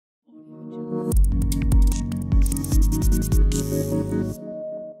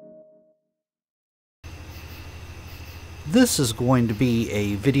This is going to be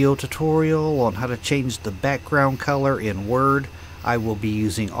a video tutorial on how to change the background color in Word. I will be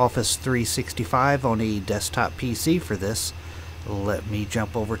using Office 365 on a desktop PC for this. Let me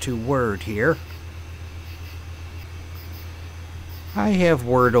jump over to Word here. I have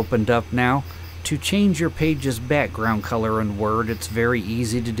Word opened up now. To change your page's background color in Word, it's very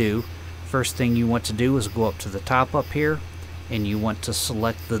easy to do. First thing you want to do is go up to the top up here, and you want to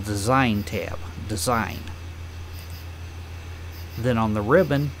select the Design tab, Design. Then on the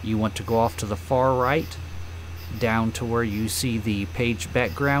ribbon, you want to go off to the far right, down to where you see the page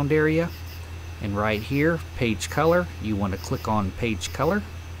background area. And right here, page color, you want to click on page color.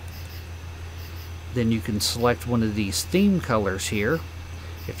 Then you can select one of these theme colors here.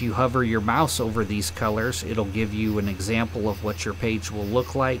 If you hover your mouse over these colors, it'll give you an example of what your page will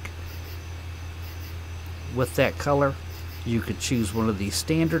look like with that color. You could choose one of these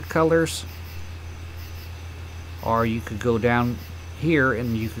standard colors, or you could go down here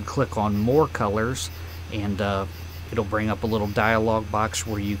and you could click on more colors, and it'll bring up a little dialog box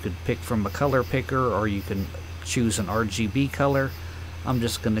where you could pick from a color picker, or you can choose an RGB color. I'm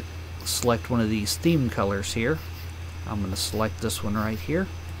just going to select one of these theme colors here. I'm going to select this one right here,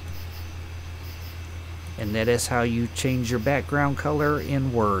 and that is how you change your background color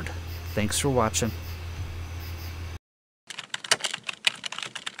in Word. Thanks for watching.